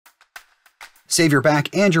Save your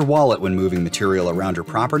back and your wallet when moving material around your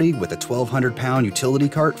property with a 1,200-pound utility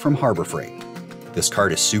cart from Harbor Freight. This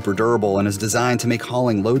cart is super durable and is designed to make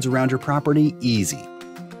hauling loads around your property easy.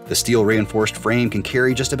 The steel-reinforced frame can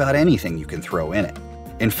carry just about anything you can throw in it.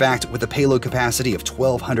 In fact, with a payload capacity of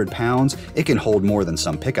 1,200 pounds, it can hold more than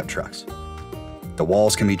some pickup trucks. The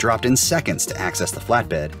walls can be dropped in seconds to access the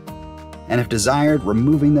flatbed, and if desired,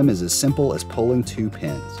 removing them is as simple as pulling 2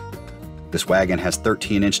 pins. This wagon has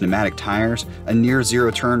 13-inch pneumatic tires, a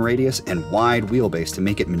near-zero turn radius, and wide wheelbase to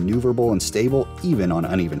make it maneuverable and stable even on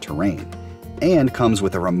uneven terrain, and comes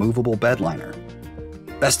with a removable bed liner.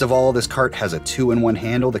 Best of all, this cart has a 2-in-1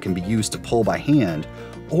 handle that can be used to pull by hand,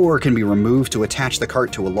 or can be removed to attach the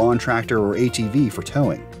cart to a lawn tractor or ATV for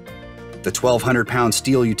towing. The 1,200-pound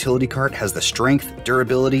steel utility cart has the strength,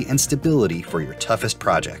 durability, and stability for your toughest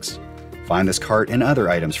projects. Find this cart and other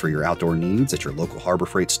items for your outdoor needs at your local Harbor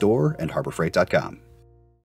Freight store and harborfreight.com.